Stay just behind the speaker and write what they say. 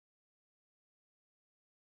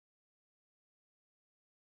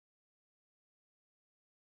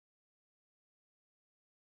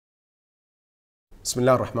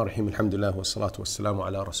Bismillah ar-Rahman ar-Rahim, alhamdulillah, wa salatu wa salamu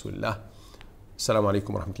ala rasulillah. Assalamu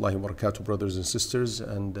alaikum wa rahmatullahi wa barakatuh, brothers and sisters,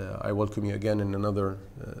 and I welcome you again in another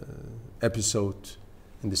episode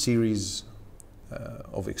in the series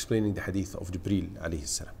of explaining the hadith of Jibreel alayhi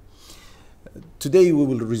salam. Today we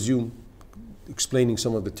will resume explaining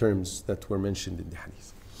some of the terms that were mentioned in the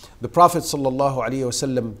hadith. The Prophet sallallahu alayhi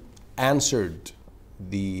wasallam answered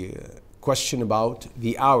the question about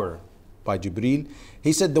the hour by Jibreel.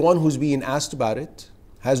 He said the one who's being asked about it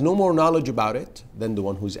has no more knowledge about it than the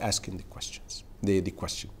one who's asking the questions, the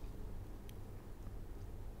question.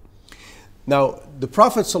 Now, the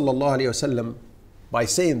Prophet ﷺ, by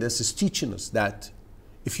saying this, is teaching us that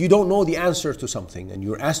if you don't know the answer to something and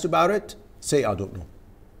you're asked about it, say, I don't know.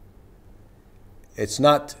 It's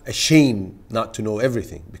not a shame not to know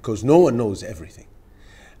everything, because no one knows everything.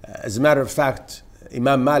 As a matter of fact,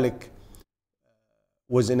 Imam Malik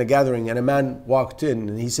was in a gathering and a man walked in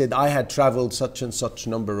and he said, I had traveled such and such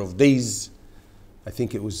number of days, I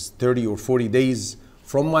think it was 30 or 40 days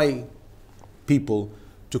from my people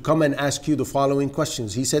to come and ask you the following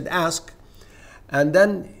questions. He said, ask. And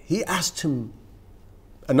then he asked him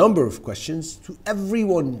a number of questions. To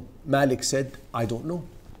everyone, Malik said, I don't know.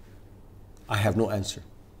 I have no answer.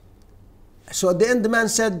 So at the end, the man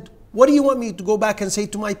said, what do you want me to go back and say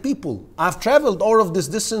to my people? I've traveled all of this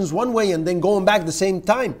distance one way and then going back the same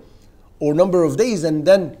time or number of days, and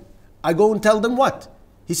then I go and tell them what?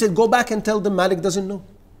 He said, go back and tell them Malik doesn't know.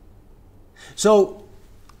 So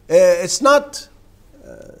it's not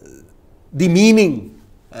demeaning.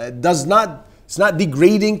 It's not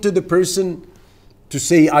degrading to the person to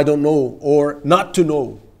say I don't know or not to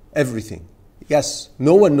know everything. Yes,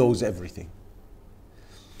 no one knows everything.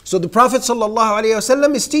 So the Prophet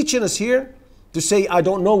ﷺ is teaching us here to say, I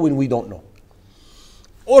don't know when we don't know.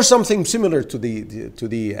 Or something similar to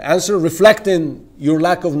the answer, reflecting your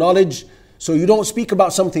lack of knowledge, so you don't speak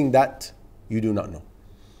about something that you do not know.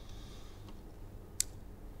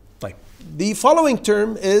 The following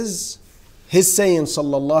term is his saying,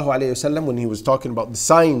 sallallahu alayhi wasallam, when he was talking about the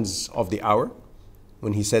signs of the hour,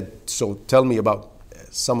 when he said, so tell me about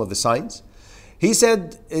some of the signs. He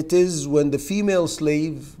said, it is when the female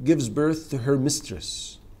slave gives birth to her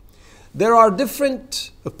mistress. There are different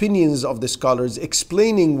opinions of the scholars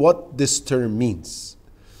explaining what this term means.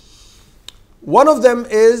 One of them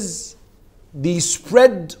is the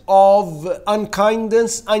spread of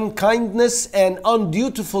unkindness and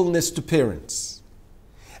undutifulness to parents.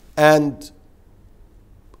 And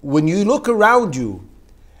when you look around you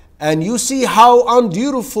and you see how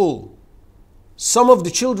undutiful some of the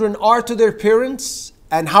children are to their parents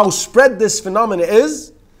and how spread this phenomenon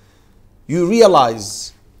is, you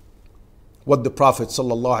realize what the Prophet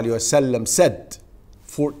ﷺ said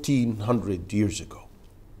 1400 years ago.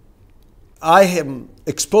 I am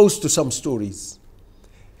exposed to some stories.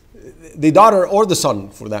 The daughter or the son,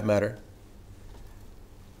 for that matter,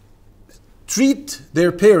 treat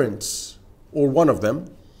their parents, or one of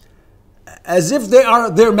them, as if they are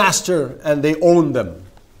their master and they own them.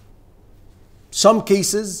 Some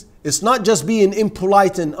cases, it's not just being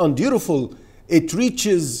impolite and undutiful, it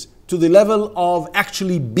reaches to the level of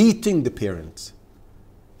actually beating the parent.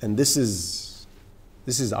 And this is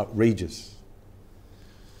outrageous.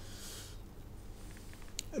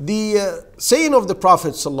 The saying of the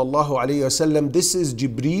Prophet ﷺ, this is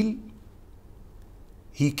Jibreel,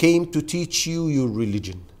 he came to teach you your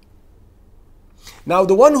religion. Now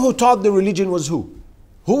the one who taught the religion was who?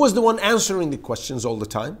 Who was the one answering the questions all the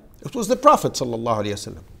time? It was the Prophet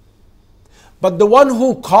ﷺ. But the one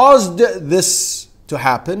who caused this to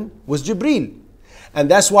happen was Jibreel.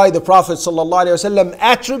 And that's why the Prophet ﷺ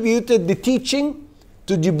attributed the teaching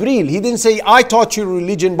to Jibreel. He didn't say, I taught you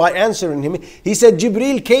religion by answering him. He said,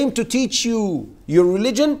 Jibreel came to teach you your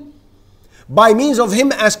religion by means of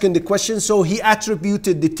him asking the question. So he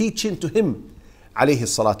attributed the teaching to him, alayhi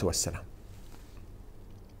salatu wassalam.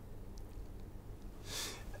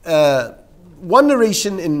 One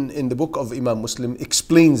narration in the book of Imam Muslim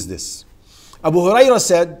explains this. Abu Hurairah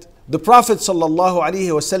said, the Prophet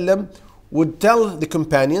ﷺ would tell the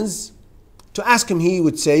companions to ask him. He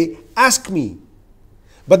would say, ask me.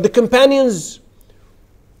 But the companions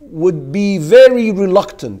would be very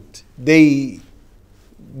reluctant. They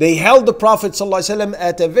held the Prophet ﷺ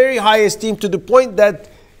at a very high esteem, to the point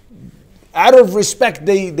that out of respect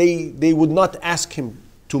they would not ask him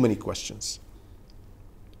too many questions.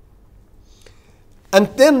 And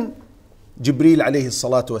then Jibreel alayhi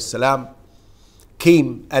salatu wassalam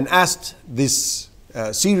came and asked this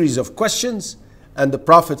series of questions, and the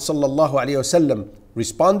Prophet sallallahu alayhi wasallam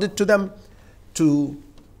responded to them to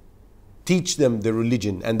teach them the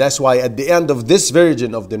religion. And that's why at the end of this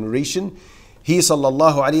version of the narration, He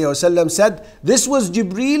sallallahu alayhi wasallam said, this was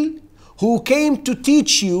Jibreel who came to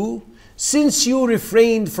teach you since you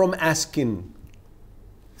refrained from asking.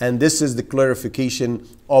 And this is the clarification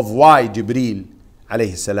of why Jibreel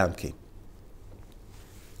alayhi salam came.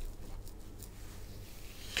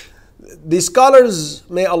 The scholars,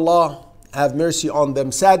 may Allah have mercy on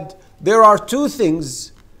them, said there are two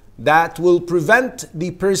things that will prevent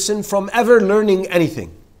the person from ever learning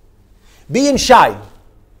anything. Being shy.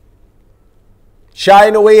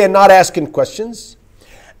 Shying away and not asking questions.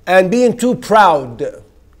 And being too proud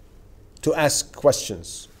to ask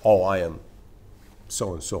questions. Oh, I am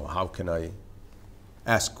so and so. How can I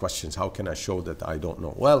ask questions? How can I show that I don't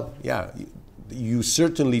know? Well, yeah, you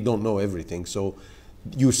certainly don't know everything. So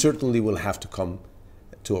you certainly will have to come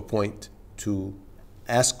to a point to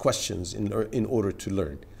ask questions in order to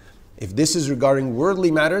learn. If this is regarding worldly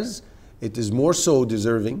matters, it is more so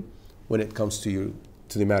deserving when it comes to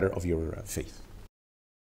the matter of your faith.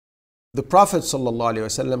 The Prophet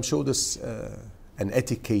ﷺ showed us an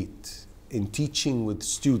etiquette in teaching with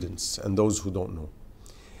students and those who don't know.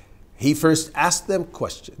 He first asked them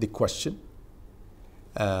the question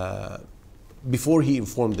before he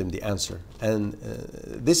informed them the answer. And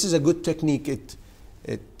this is a good technique.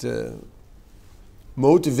 It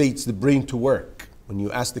motivates the brain to work. When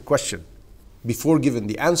you ask the question before giving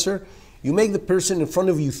the answer, you make the person in front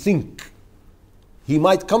of you think. He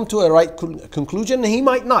might come to a right conclusion, and he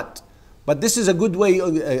might not. But this is a good way,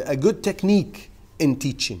 a good technique in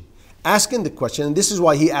teaching. Asking the question, and this is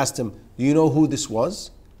why he asked them, do you know who this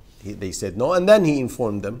was? They said no, and then he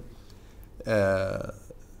informed them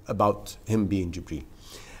about him being Jibreel.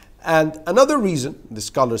 And another reason, the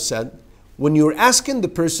scholar said, when you're asking the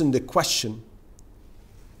person the question,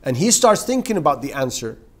 and he starts thinking about the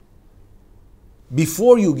answer,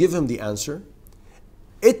 before you give him the answer,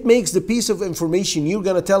 it makes the piece of information you're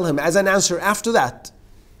going to tell him as an answer after that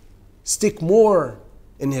stick more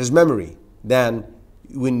in his memory than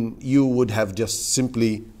when you would have just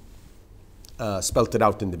simply spelt it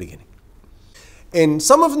out in the beginning. In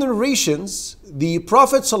some of the narrations, the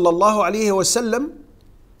Prophet ﷺ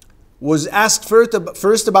was asked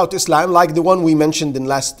first about Islam, like the one we mentioned in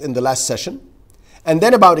the last session, and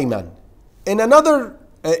then about Iman. In other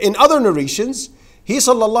narrations, he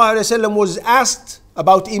ﷺ was asked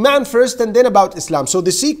about Iman first and then about Islam. So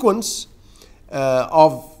the sequence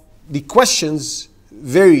of the questions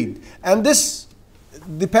varied. And this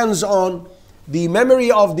depends on the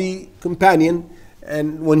memory of the companion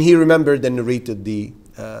and when he remembered and narrated the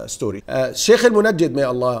story. Shaykh al-Munajjid, may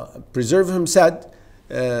Allah preserve him, said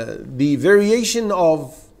the variation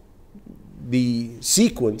of the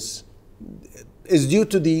sequence is due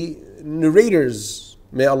to the narrators,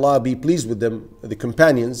 may Allah be pleased with them, the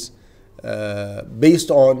companions,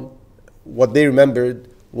 based on what they remembered.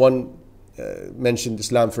 One mentioned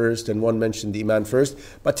Islam first and one mentioned the Iman first.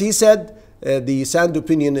 But he said the sound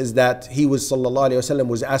opinion is that he was, sallallahu alayhi wasallam,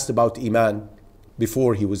 was asked about Iman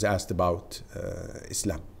before he was asked about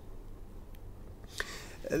Islam.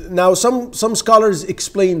 Now some scholars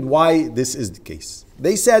explained why this is the case.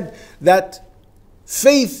 They said that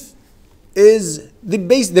faith is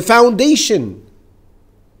the foundation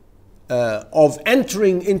of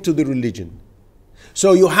entering into the religion.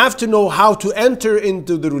 So you have to know how to enter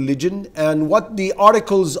into the religion and what the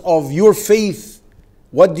articles of your faith,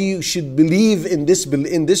 what you should believe in this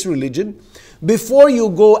religion, before you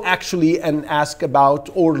go actually and ask about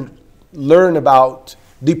or learn about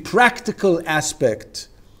the practical aspect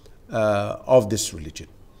of this religion.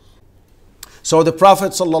 So the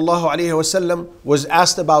Prophet ﷺ was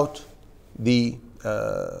asked about the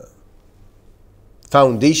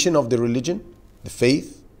foundation of the religion, the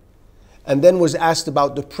faith, and then was asked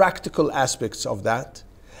about the practical aspects of that,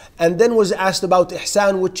 and then was asked about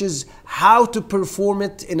ihsan, which is how to perform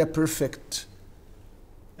it in a perfect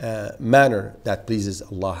manner that pleases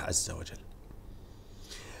Allah Azza wa Jal.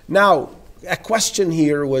 Now, a question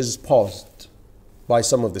here was posed by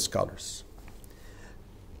some of the scholars.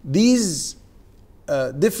 These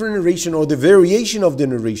different narration or the variation of the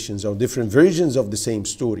narrations or different versions of the same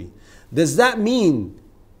story, does that mean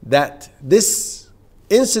that this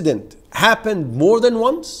incident happened more than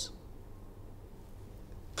once?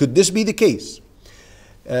 Could this be the case?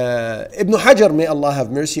 Ibn Hajar, may Allah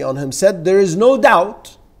have mercy on him, said there is no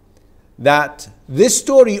doubt that this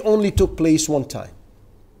story only took place one time.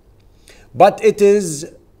 But it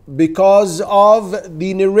is because of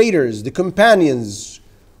the narrators, the companions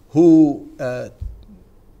who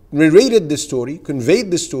narrated the story,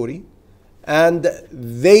 conveyed the story, and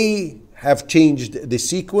they have changed the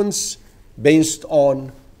sequence based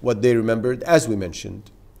on what they remembered, as we mentioned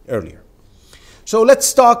earlier. So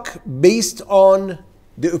let's talk based on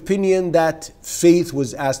the opinion that faith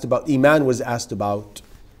was asked about, Iman was asked about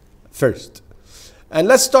first. And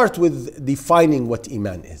let's start with defining what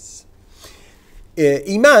Iman is.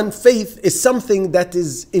 Iman, faith, is something that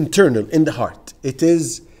is internal in the heart. It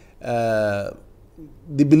is the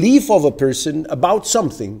belief of a person about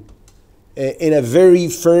something in a very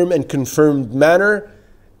firm and confirmed manner,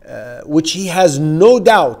 which he has no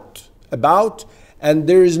doubt about, and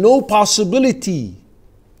there is no possibility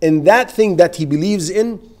in that thing that he believes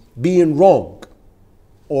in being wrong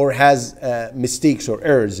or has mistakes or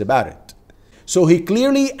errors about it. So he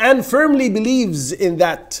clearly and firmly believes in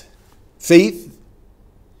that faith,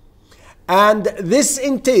 and this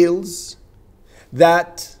entails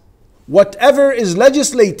that whatever is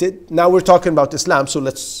legislated, now we're talking about Islam, so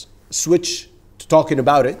let's switch to talking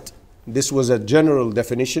about it. This was a general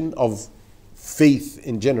definition of faith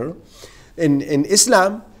in general. In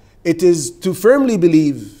Islam, it is to firmly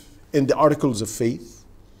believe in the articles of faith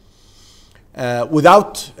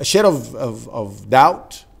without a shade of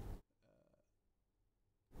doubt.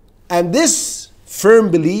 And this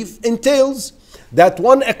firm belief entails that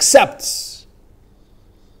one accepts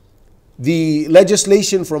the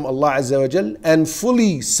legislation from Allah Azza wa Jal and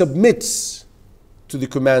fully submits to the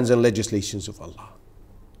commands and legislations of Allah.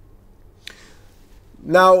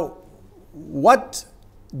 Now, what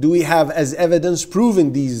do we have as evidence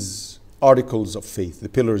proving these articles of faith, the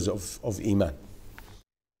pillars of Iman?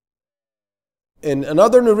 In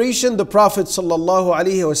another narration, the Prophet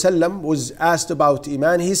ﷺ was asked about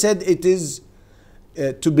Iman. He said it is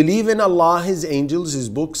to believe in Allah, His angels, His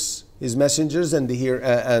books, His messengers, and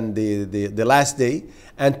the last day,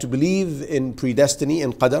 and to believe in predestiny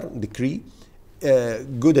and qadr, decree,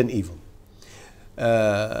 good and evil.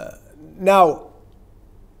 Now,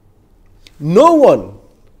 no one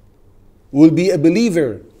will be a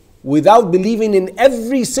believer without believing in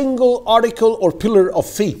every single article or pillar of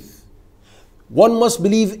faith. One must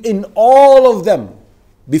believe in all of them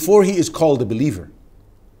before he is called a believer.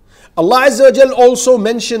 Allah Azza wa Jal also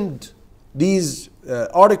mentioned these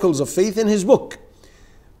articles of faith in His book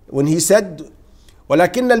when He said,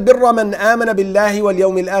 وَلَكِنَّ الْبِرَّ مَنْ آمَنَ بِاللَّهِ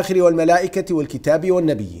وَالْيَوْمِ الْآخِرِ وَالْمَلَائِكَةِ وَالْكِتَابِ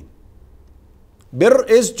وَالنَّبِيِّينَ. Bir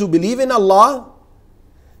is to believe in Allah,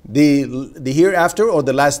 the hereafter or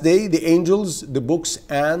the last day, the angels, the books,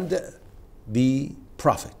 and the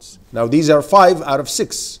prophets. Now these are 5 out of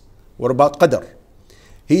 6. What about qadr?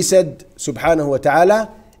 He said, subhanahu wa ta'ala,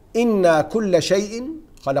 إِنَّا كُلَّ شَيْءٍ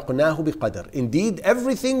خَلَقْنَاهُ بِقَدْرٍ. Indeed,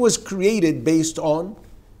 everything was created based on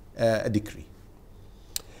a decree.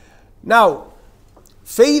 Now,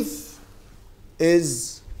 faith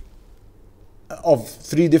is of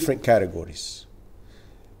 3 different categories.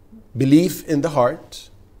 Belief in the heart,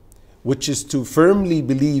 which is to firmly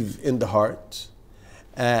believe in the heart,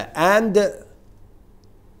 and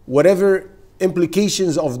whatever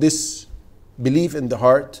implications of this belief in the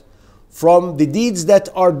heart from the deeds that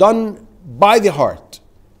are done by the heart,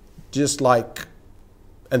 just like,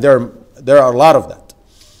 and there are a lot of that.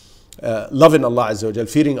 Loving Allah Azza wa Jal,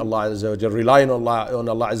 fearing Allah Azza wa Jal, relying on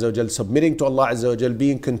Allah Azza wa Jal, submitting to Allah Azza wa Jal,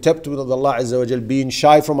 being contempt with Allah Azza wa Jal, being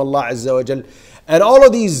shy from Allah Azza wa Jal. And all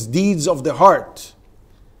of these deeds of the heart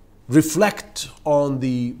reflect on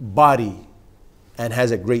the body and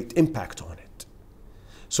has a great impact on it.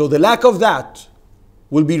 So the lack of that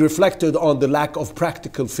will be reflected on the lack of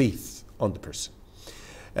practical faith on the person.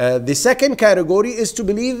 The second category is to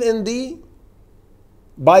believe in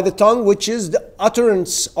by the tongue, which is the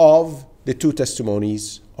utterance of the 2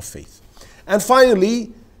 testimonies of faith. And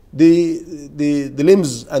finally, the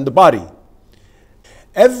limbs and the body.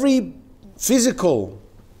 Every physical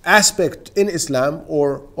aspect in Islam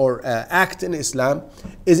or act in Islam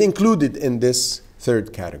is included in this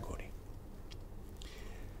third category.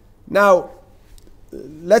 Now,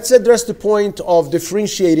 let's address the point of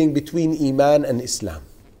differentiating between Iman and Islam.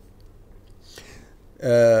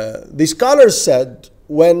 The scholars said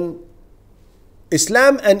when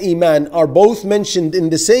Islam and Iman are both mentioned in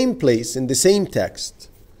the same place, in the same text,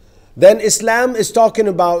 then Islam is talking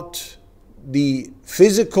about the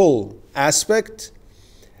physical aspect,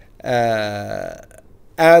 and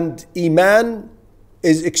Iman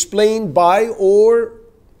is explained by or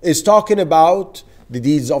is talking about the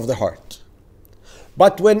deeds of the heart.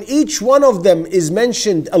 But when each one of them is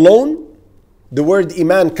mentioned alone, the word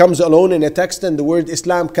Iman comes alone in a text and the word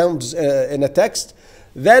Islam comes in a text,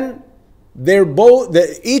 then they're both,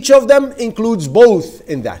 each of them includes both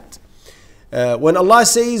in that. When Allah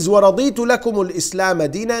says, وَرَضِيتُ لَكُمُ الْإِسْلَامَ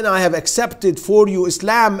دِينًا, and I have accepted for you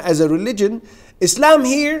Islam as a religion, Islam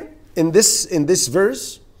here in this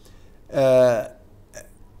verse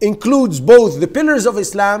includes both the pillars of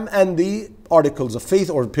Islam and the articles of faith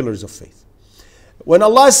or pillars of faith. When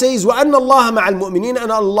Allah says, وَأَنَّ اللَّهَ مَعَ الْمُؤْمِنِينَ,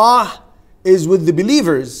 and Allah is with the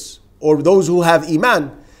believers or those who have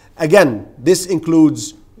Iman, again, this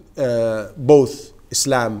includes both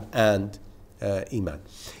Islam and Iman.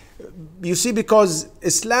 You see, because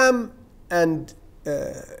Islam and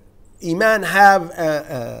Iman have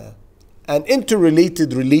an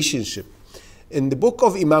interrelated relationship. In the book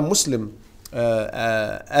of Imam Muslim,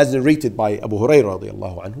 as narrated by Abu Hurairah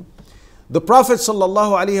radiallahu anhu, the Prophet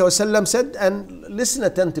sallallahu alaihi wasallam said, and listen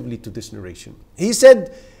attentively to this narration. He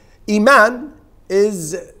said, Iman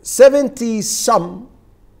is 70 some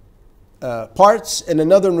parts. In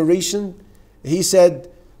another narration, he said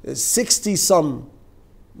 60 some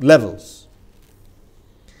levels.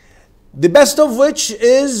 The best of which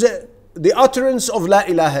is the utterance of La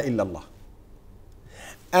ilaha illallah.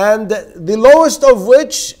 And the lowest of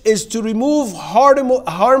which is to remove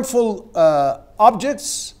harmful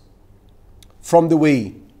objects from the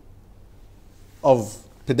way of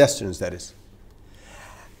pedestrians, that is.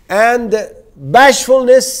 And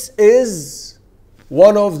bashfulness is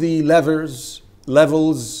one of the levels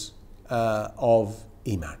of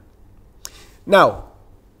Iman. Now,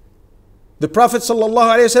 the Prophet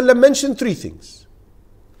ﷺ mentioned three things.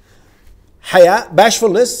 Haya,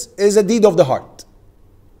 bashfulness, is a deed of the heart.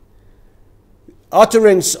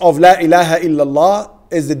 Utterance of La ilaha illallah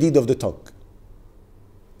is the deed of the tongue.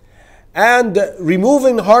 And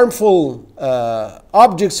removing harmful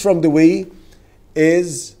objects from the way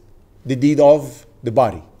is the deed of the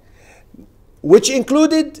body, which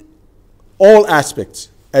included all aspects.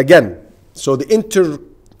 Again, so the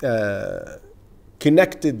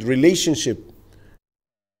interconnected relationship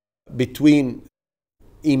between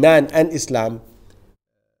Iman and Islam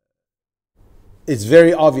is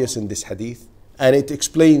very obvious in this hadith, and it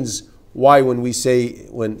explains why when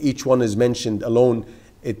each one is mentioned alone,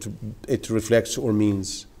 it reflects or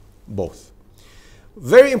means both.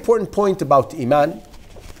 Very important point about Iman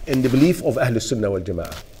in the belief of Ahlul Sunnah wal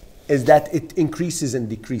Jama'ah is that it increases and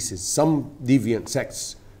decreases. Some deviant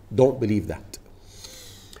sects don't believe that.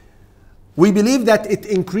 We believe that it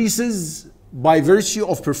increases by virtue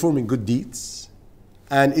of performing good deeds,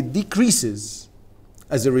 and it decreases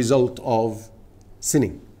as a result of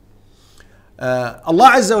sinning.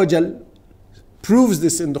 Allah Azza wa Jal proves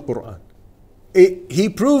this in the Quran. He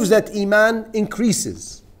proves that Iman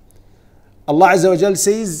increases. Allah Azza wa Jal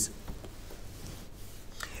says,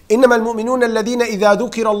 إنما المؤمنون الذين إذا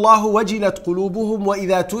ذكر الله وجلت قلوبهم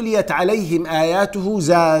وإذا تليت عليهم آياته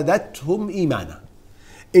زادتهم إيمانا.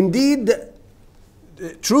 Indeed,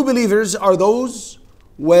 true believers are those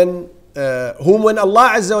whom when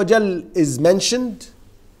Allah Azza wa Jal is mentioned,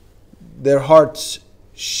 their hearts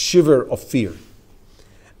shiver of fear.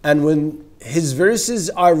 And when His verses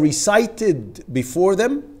are recited before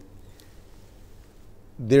them,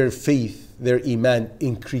 their faith, their Iman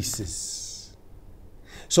increases.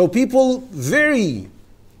 So people vary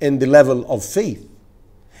in the level of faith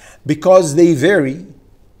because they vary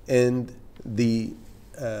in the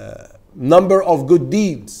number of good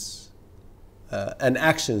deeds and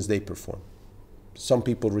actions they perform. Some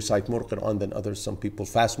people recite more Quran than others, some people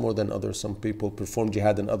fast more than others, some people perform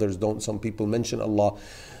jihad and others don't, some people mention Allah,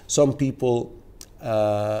 some people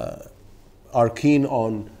are keen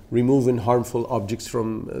on removing harmful objects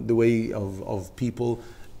from the way of people,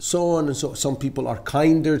 so on and so. Some people are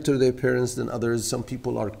kinder to their parents than others, some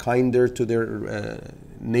people are kinder to their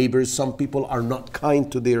neighbors, some people are not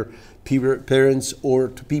kind to their parents or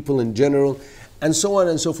to people in general, and so on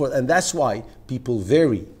and so forth. And that's why people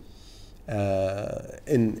vary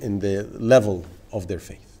in the level of their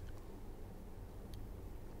faith.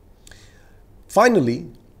 Finally,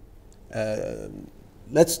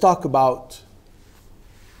 let's talk about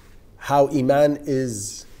how Iman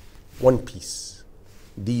is one piece.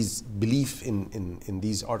 These belief in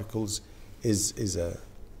these articles is a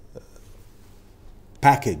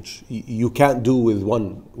package. You can't do with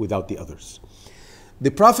one without the others. The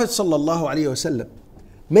Prophet ﷺ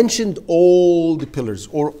mentioned all the pillars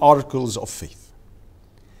or articles of faith.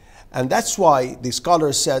 And that's why the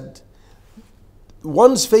scholars said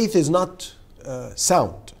one's faith is not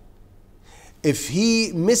sound if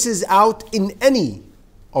he misses out in any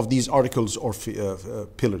of these articles or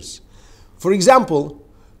pillars. For example,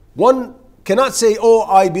 one cannot say, oh,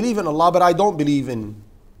 I believe in Allah, but I don't believe in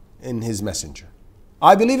His messenger.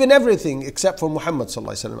 I believe in everything except for Muhammad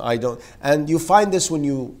sallallahu alaihi wasallam. I don't. And you find this when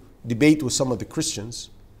you debate with some of the Christians.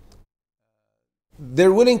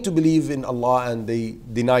 They're willing to believe in Allah and they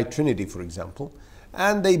deny Trinity, for example,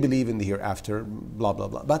 and they believe in the hereafter, blah, blah,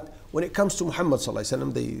 blah. But when it comes to Muhammad sallallahu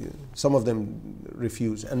alaihi wasallam, some of them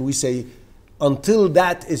refuse. And we say, Until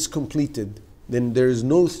that is completed, then there is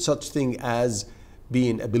no such thing as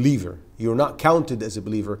being a believer. You're not counted as a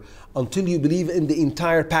believer until you believe in the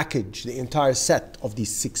entire package, the entire set of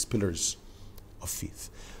these 6 pillars of faith.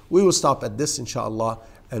 We will stop at this, inshallah,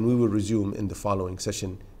 and we will resume in the following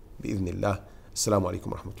session, bi'idhnillah. Assalamu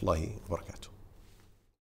alaikum wa rahmatullahi wa barakatuh.